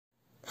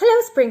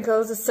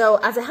sprinkles. So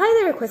as a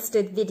highly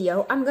requested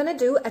video, I'm gonna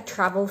do a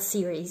travel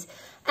series.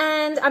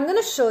 And I'm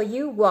gonna show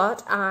you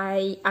what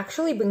I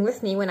actually bring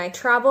with me when I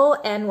travel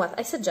and what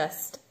I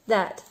suggest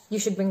that you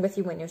should bring with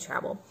you when you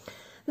travel.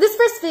 This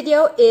first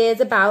video is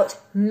about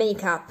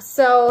makeup.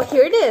 So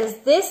here it is.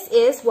 This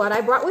is what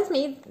I brought with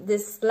me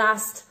this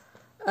last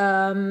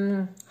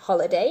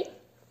holiday.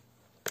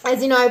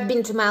 As you know, I've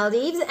been to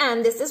Maldives,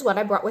 and this is what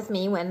I brought with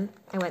me when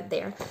I went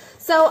there.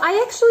 So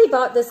I actually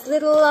bought this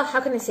little,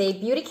 how can I say,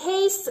 beauty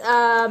case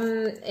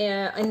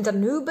in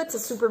Danube. It's a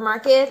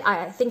supermarket.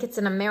 I think it's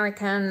an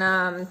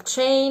American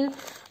chain.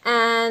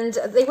 And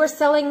they were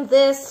selling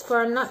this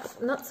for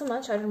not so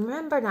much. I don't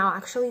remember now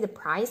actually the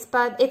price,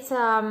 but it's,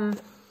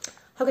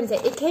 how can I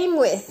say, it came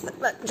with,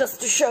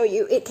 just to show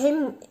you, it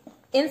came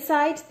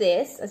inside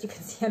this. As you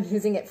can see, I'm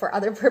using it for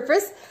other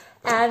purpose.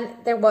 And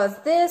there was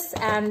this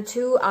and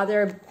two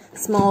other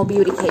small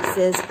beauty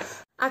cases.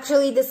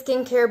 Actually, the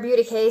skincare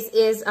beauty case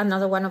is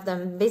another one of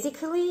them.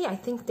 Basically, I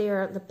think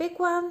they're the big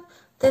one,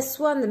 this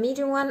one, the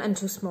medium one, and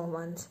two small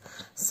ones.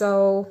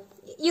 So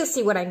you'll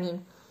see what I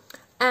mean.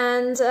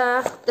 And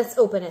let's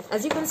open it.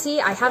 As you can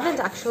see, I haven't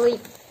actually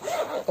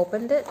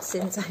opened it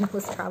since I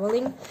was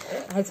traveling.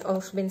 I've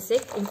also been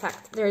sick. In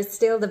fact, there is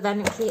still the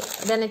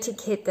vanity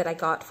kit that I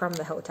got from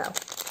the hotel.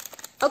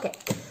 Okay,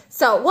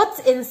 so what's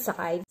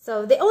inside?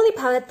 So the only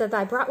palette that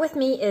I brought with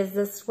me is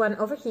this one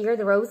over here,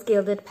 the Rose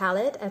Gilded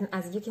palette. And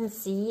as you can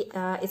see,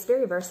 it's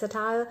very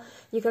versatile.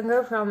 You can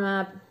go from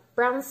a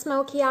brown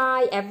smoky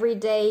eye,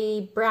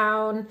 everyday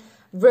brown,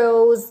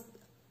 rose,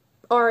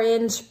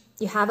 orange.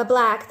 You have a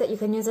black that you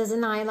can use as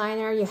an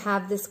eyeliner. You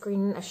have this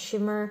green, a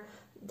shimmer,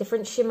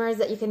 different shimmers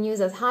that you can use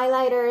as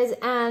highlighters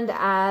and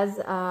as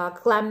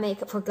glam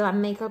makeup for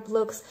glam makeup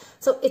looks.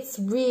 So it's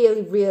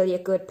really, really a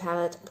good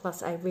palette.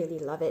 Plus, I really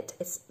love it.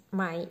 It's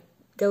my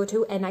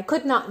go-to, and I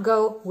could not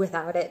go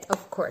without it,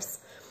 of course.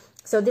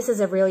 So this is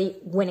a really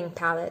winning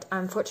palette.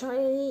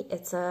 Unfortunately,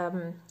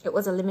 it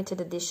was a limited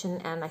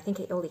edition, and I think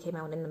it only came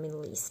out in the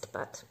Middle East.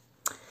 But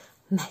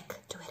Meg,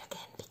 do it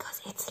again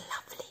because it's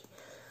lovely.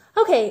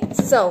 Okay,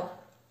 so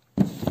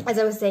as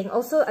I was saying,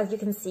 also, as you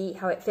can see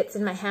how it fits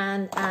in my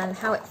hand and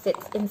how it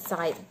fits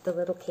inside the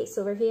little case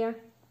over here.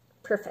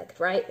 Perfect,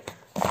 right?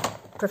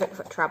 Perfect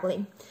for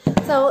traveling.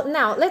 So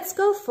now let's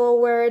go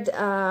forward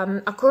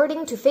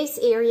according to face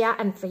area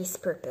and face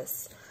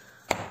purpose.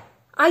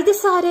 I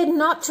decided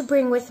not to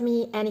bring with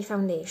me any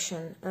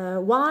foundation.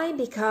 Why?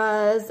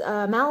 Because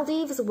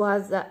Maldives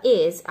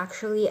is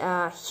actually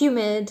a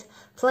humid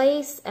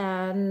place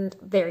and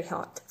very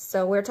hot.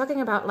 So we're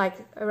talking about like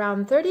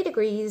around 30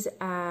 degrees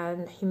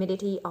and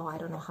humidity. Oh, I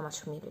don't know how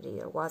much humidity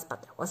there was,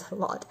 but there was a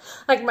lot.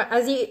 Like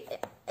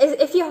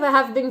if you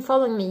have been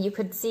following me, you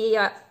could see,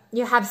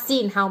 you have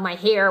seen how my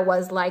hair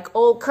was like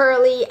all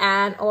curly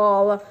and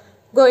all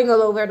going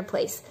all over the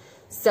place.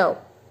 So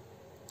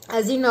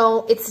as you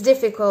know, it's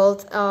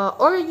difficult,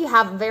 or you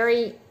have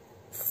very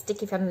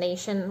sticky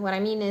foundation. What I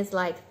mean is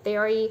like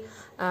very,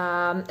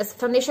 a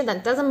foundation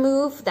that doesn't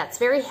move, that's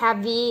very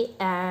heavy.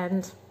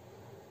 And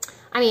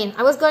I mean,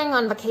 I was going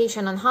on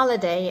vacation on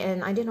holiday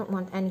and I didn't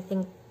want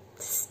anything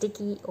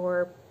sticky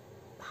or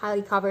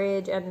highly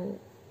coverage and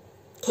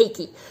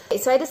cakey.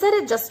 So I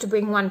decided just to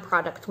bring one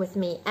product with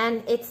me,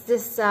 and it's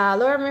this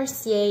Laura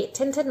Mercier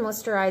Tinted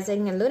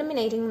Moisturizing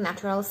Illuminating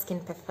Natural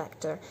Skin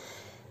Perfector.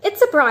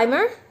 It's a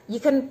primer. You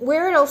can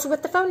wear it also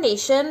with the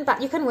foundation,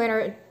 but you can wear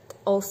it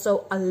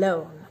also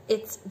alone.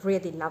 It's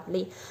really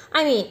lovely.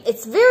 I mean,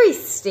 it's very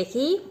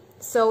sticky,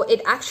 so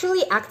it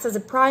actually acts as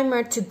a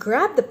primer to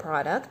grab the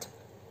product.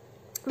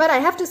 But I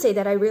have to say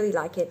that I really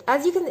like it.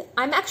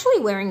 I'm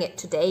actually wearing it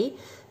today.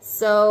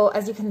 So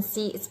as you can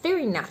see, it's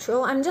very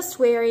natural. I'm just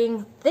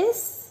wearing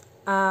this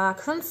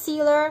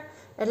concealer,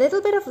 a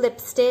little bit of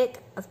lipstick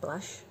as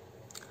blush.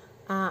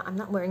 I'm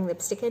not wearing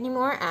lipstick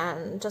anymore,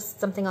 and just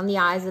something on the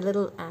eyes a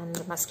little,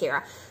 and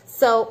mascara.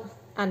 So,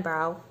 and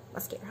brow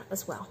mascara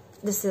as well.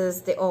 This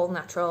is the all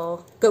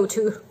natural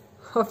go-to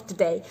of the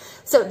day.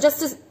 So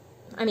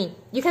I mean,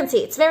 you can see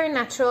it's very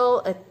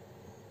natural. It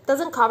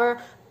doesn't cover,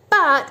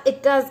 but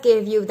it does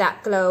give you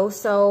that glow.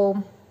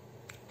 So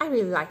I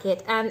really like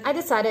it, and I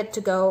decided to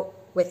go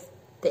with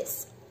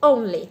this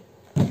only.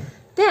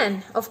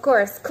 Then, of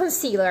course,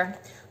 concealer.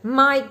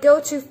 My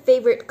go-to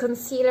favorite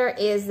concealer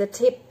is the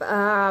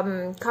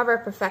Cover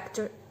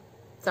Perfection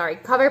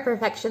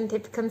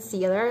Tip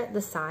Concealer, the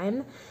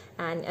Sime.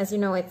 And as you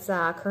know, it's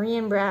a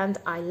Korean brand.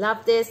 I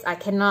love this. I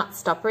cannot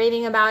stop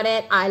raving about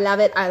it. I love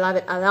it, I love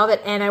it, I love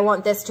it. And I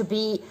want this to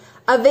be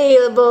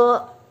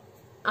available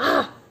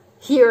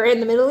here in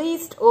the Middle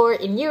East or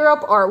in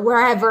Europe or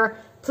wherever.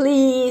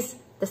 Please,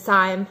 the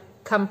Sime,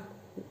 come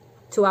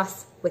to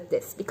us with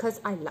this because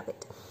I love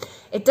it.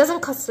 It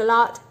doesn't cost a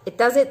lot. It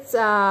does its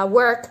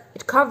work.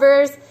 It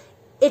covers.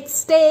 It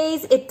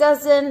stays. It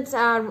doesn't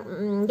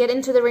get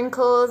into the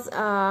wrinkles.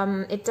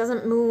 It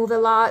doesn't move a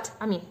lot.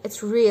 I mean,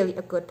 it's really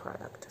a good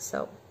product.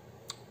 So,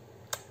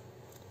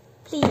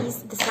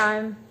 please, this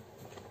time,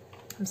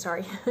 I'm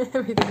sorry.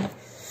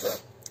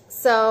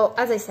 So,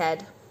 as I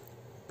said,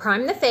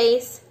 prime the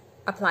face,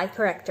 apply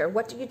corrector.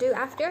 What do you do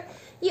after?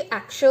 You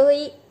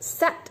actually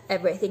set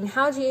everything.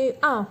 How do you,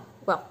 oh,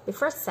 well,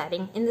 before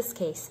setting, in this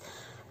case,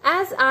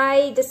 as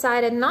I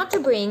decided not to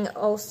bring,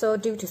 also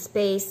due to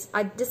space,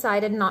 I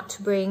decided not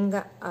to bring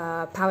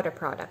powder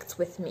products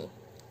with me.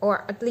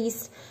 Or at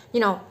least, you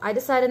know, I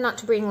decided not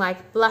to bring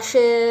like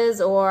blushes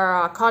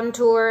or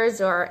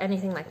contours or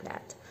anything like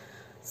that.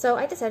 So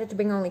I decided to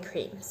bring only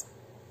creams.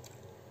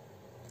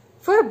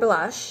 For a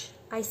blush,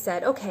 I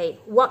said, okay,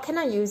 what can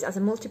I use as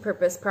a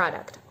multi-purpose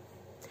product?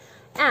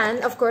 And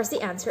of course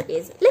the answer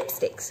is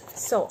lipsticks.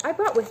 So I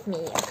brought with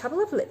me a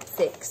couple of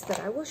lipsticks that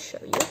I will show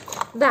you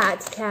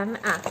that can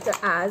act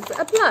as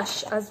a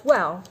blush as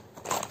well.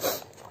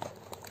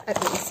 At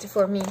least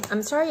for me.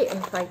 I'm sorry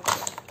if I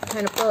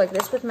kind of go like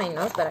this with my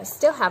nose, but I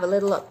still have a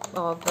little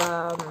of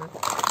a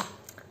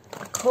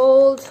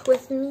cold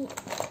with me.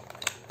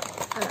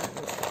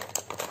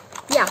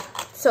 Yeah,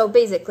 so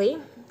basically,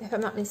 if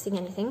I'm not missing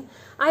anything,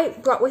 I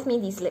brought with me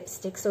these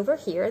lipsticks over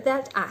here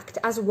that act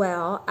as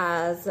well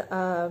as,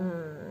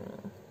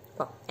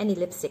 well, any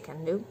lipstick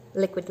can do,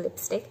 liquid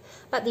lipstick,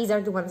 but these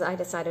are the ones I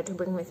decided to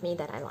bring with me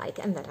that I like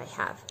and that I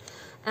have.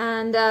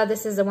 And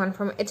this is the one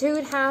from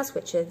Etude House,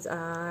 which is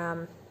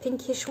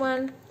pinkish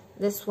one.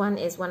 This one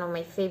is one of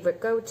my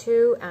favorite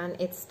go-to, and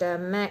it's the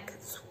MAC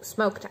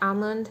Smoked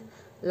Almond.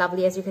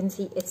 Lovely, as you can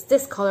see. It's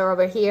this color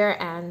over here,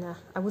 and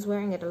I was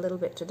wearing it a little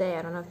bit today.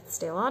 I don't know if it's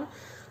still on.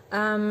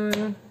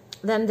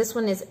 Then this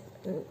one is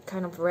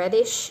kind of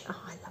reddish.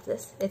 Oh, I love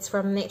this. It's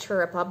from Nature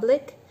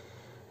Republic,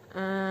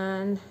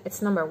 and it's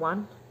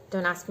 #1.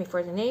 Don't ask me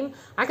for the name.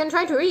 I can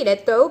try to read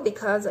it, though,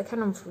 because I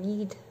kind of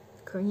read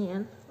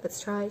Korean. Let's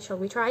try. Shall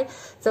we try?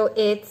 So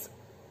it's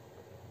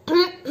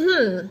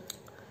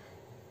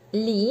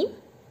Lee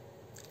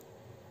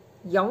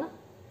Young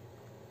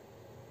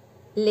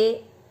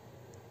Le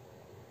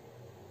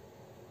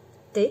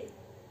T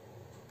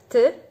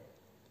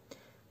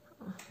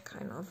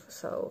kind of,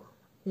 so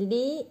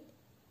Li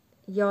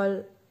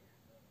Yol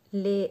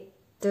Le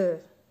T.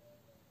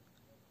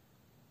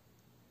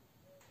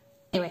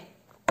 Anyway,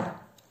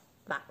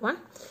 that one.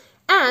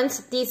 And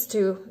these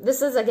two,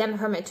 this is again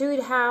from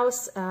Etude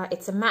House.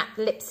 It's a matte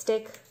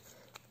lipstick.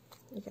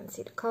 You can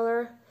see the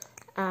color.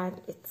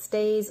 And it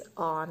stays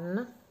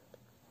on.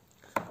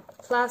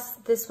 Plus,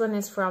 this one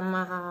is from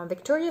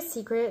Victoria's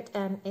Secret,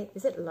 and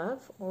is it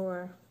Love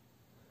or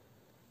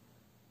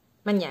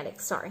Magnetic?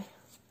 Sorry,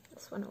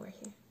 this one over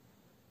here,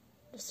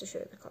 just to show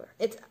you the color.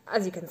 It's,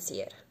 as you can see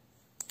it.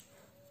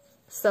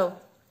 So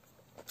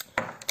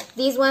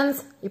these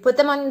ones, you put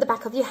them on the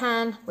back of your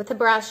hand with a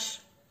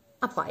brush,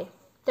 apply.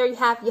 There you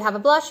have a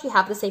blush. You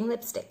have the same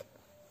lipstick.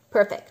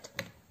 Perfect,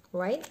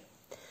 right?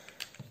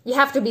 You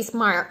have to be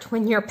smart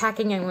when you're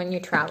packing and when you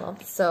travel,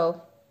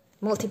 so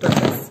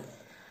multi-purpose.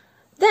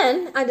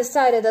 Then I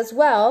decided as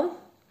well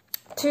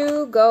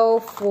to go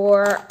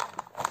for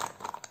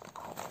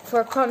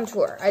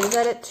contour. I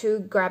decided to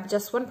grab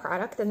just one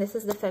product, and this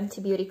is the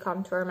Fenty Beauty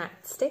Contour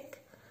Match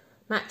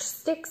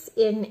Sticks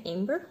in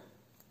Amber.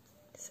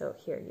 So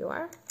here you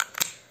are.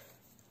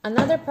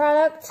 Another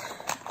product,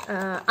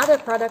 other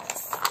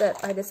products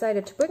that I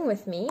decided to bring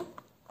with me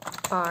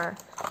are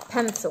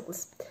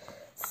pencils.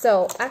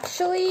 So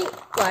actually,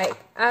 like,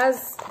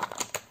 as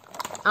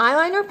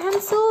eyeliner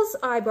pencils,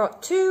 I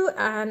brought two,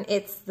 and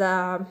it's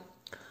the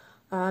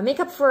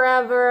Makeup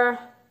Forever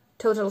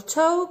Total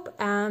Taupe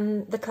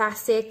and the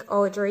classic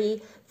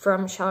Audrey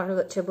from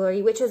Charlotte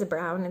Tilbury, which is a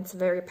brown. It's a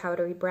very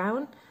powdery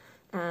brown,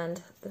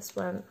 and this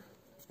one,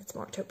 it's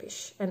more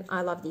taupe-ish, and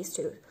I love these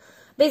two.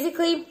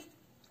 Basically,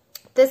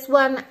 this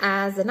one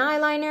as an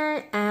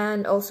eyeliner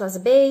and also as a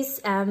base,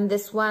 and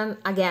this one,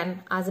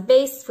 again, as a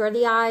base for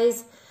the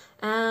eyes,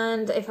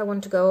 and if I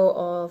want to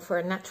go for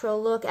a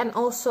natural look, and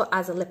also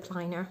as a lip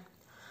liner.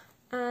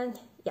 And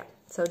yeah,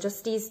 so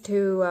just these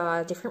two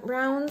different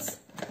browns,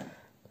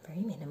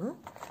 very minimal.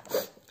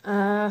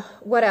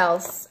 What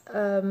else?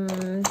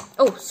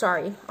 Oh,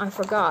 sorry, I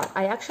forgot.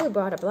 I actually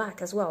brought a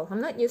black as well. I'm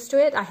not used to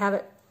it. I have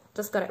it,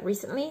 just got it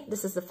recently.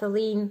 This is the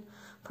Feline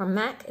from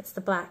MAC. It's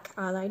the black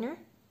eyeliner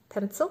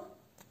pencil.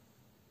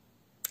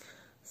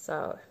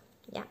 So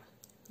yeah,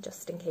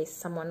 just in case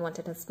someone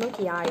wanted a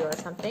smoky eye or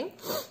something.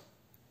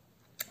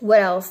 What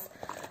else?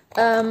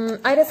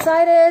 I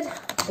decided,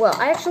 well,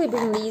 I actually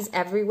bring these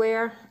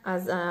everywhere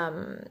as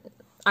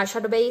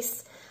eyeshadow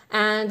base.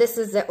 And this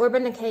is the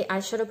Urban Decay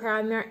eyeshadow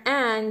primer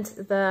and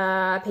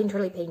the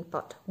Painterly Paint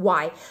Pot.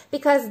 Why?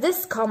 Because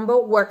this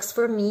combo works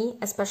for me,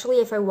 especially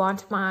if I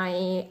want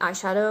my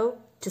eyeshadow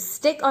to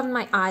stick on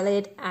my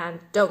eyelid and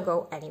don't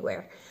go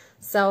anywhere.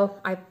 So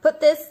I put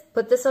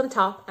this on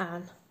top,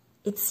 and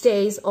it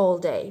stays all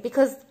day.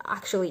 Because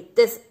actually,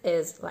 this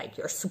is like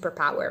your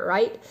superpower,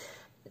 right?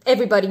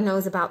 Everybody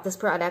knows about this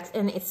product,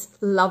 and it's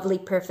lovely,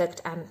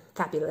 perfect, and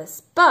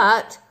fabulous.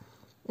 But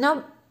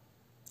no,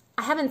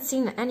 I haven't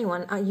seen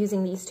anyone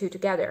using these two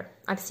together.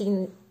 I've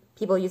seen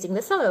people using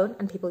this alone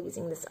and people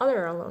using this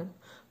other alone.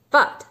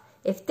 But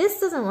if this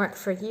doesn't work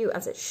for you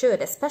as it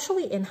should,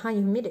 especially in high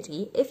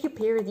humidity, if you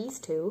pair these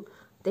two,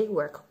 they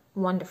work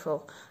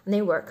wonderful. And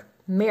they work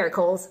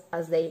miracles,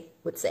 as they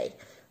would say.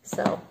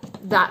 So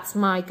that's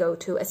my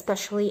go-to,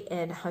 especially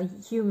in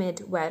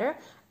humid weather.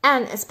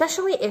 And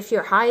especially if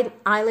your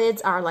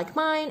eyelids are like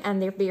mine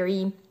and they're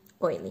very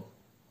oily.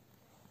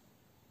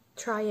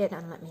 Try it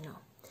and let me know.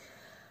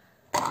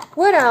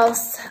 What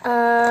else?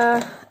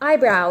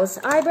 Eyebrows.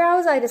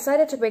 Eyebrows, I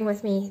decided to bring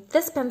with me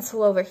this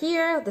pencil over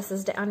here. This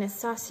is the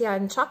Anastasia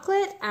in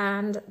chocolate,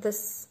 and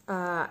this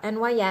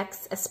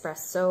NYX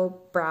Espresso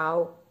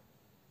Brow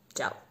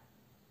Gel.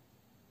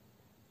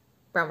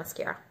 Brow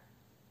mascara.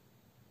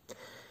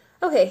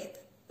 Okay,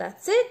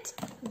 that's it.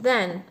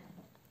 Then,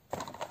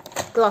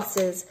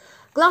 glosses.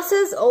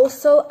 Glosses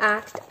also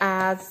act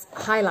as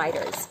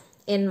highlighters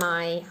in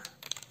my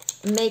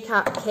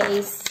makeup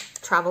case,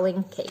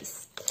 traveling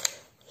case.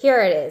 Here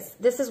it is.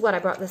 This is what I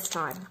brought this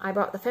time. I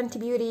brought the Fenty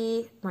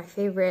Beauty, my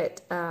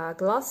favorite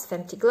gloss,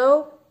 Fenty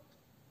Glow.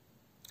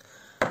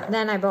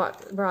 Then I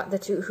brought the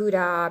two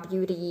Huda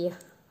Beauty,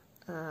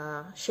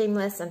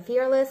 Shameless and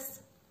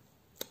Fearless.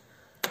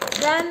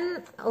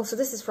 Then, also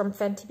this is from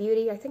Fenty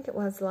Beauty. I think it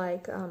was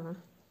like a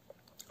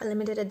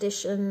limited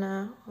edition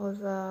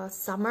of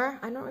summer.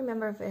 I don't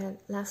remember if it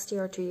last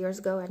year or 2 years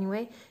ago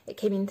anyway. It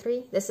came in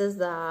 3. This is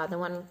the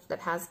one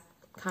that has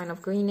kind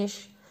of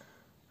greenish,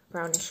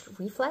 brownish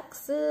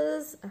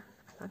reflexes. I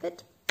love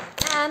it.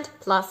 And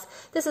plus,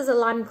 this is a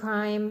Lime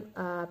Crime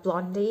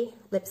Blondie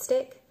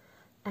lipstick.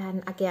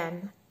 And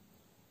again,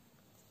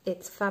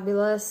 it's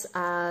fabulous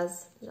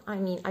as, I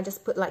mean, I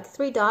just put like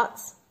 3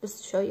 dots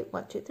just to show you.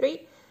 1, 2,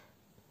 3.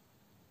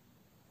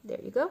 There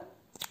you go.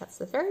 That's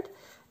the 3rd.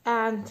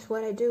 And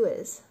what I do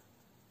is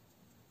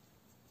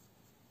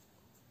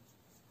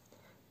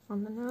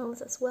on the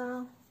nose as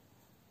well.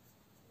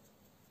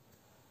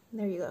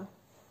 There you go.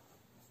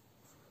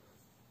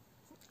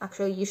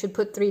 Actually, you should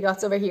put 3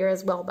 dots over here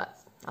as well, but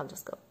I'll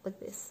just go like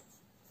this.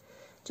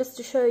 Just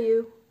to show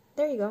you.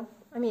 There you go.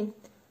 I mean,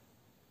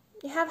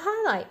 you have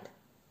highlight.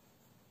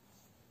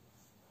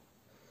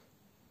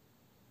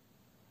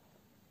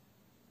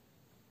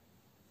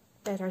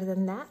 Better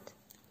than that.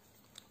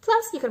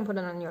 Plus, you can put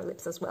it on your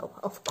lips as well,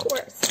 of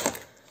course.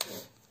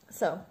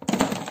 So,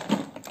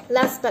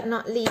 last but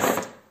not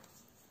least,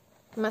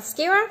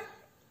 mascara.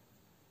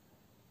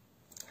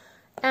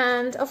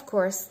 And, of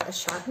course, a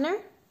sharpener.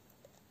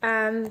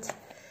 And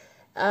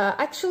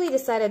actually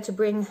decided to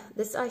bring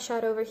this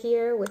eyeshadow over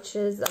here, which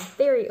is a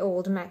very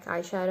old MAC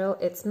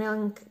eyeshadow. It's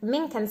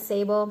Mink and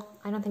Sable.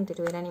 I don't think they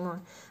do it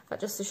anymore, but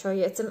just to show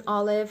you, it's an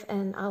olive,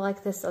 and I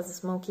like this as a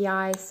smoky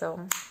eye,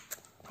 so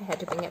I had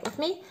to bring it with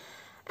me.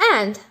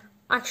 And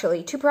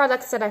actually, 2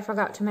 products that I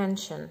forgot to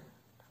mention.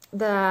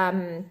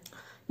 The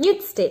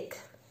Nude Sticks.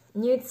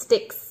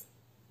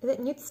 Is it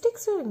Nude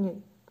Sticks or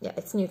Nude? Yeah,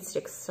 it's Nude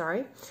Sticks,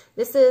 sorry.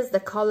 This is the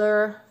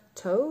color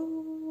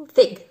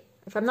Fig.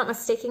 If I'm not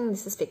mistaken,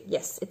 this is Fig.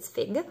 Yes, it's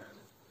Fig.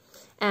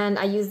 And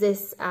I use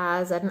this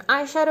as an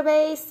eyeshadow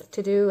base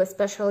to do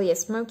especially a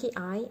smoky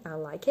eye. I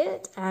like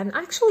it. And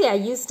actually, I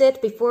used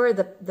it before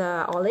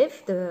the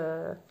olive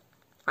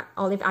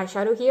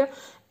eyeshadow here,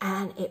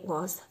 and it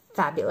was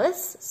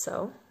fabulous.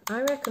 So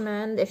I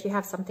recommend if you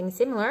have something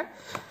similar.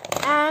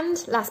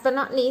 And last but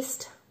not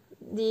least,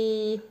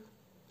 to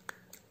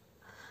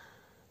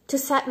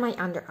set my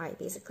under eye,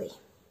 basically.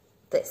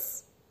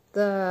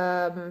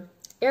 The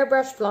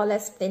Airbrush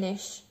Flawless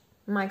Finish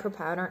Micro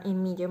Powder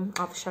in medium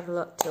of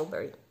Charlotte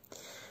Tilbury.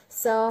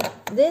 So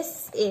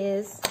this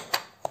is,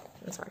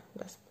 I'm sorry,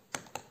 I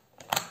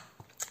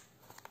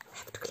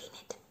have to clean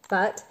it.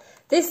 But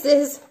this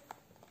is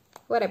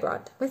what I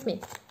brought with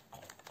me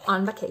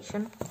on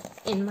vacation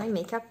in my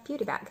makeup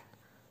beauty bag.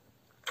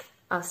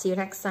 I'll see you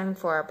next time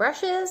for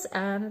brushes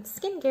and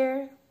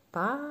skincare.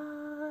 Bye.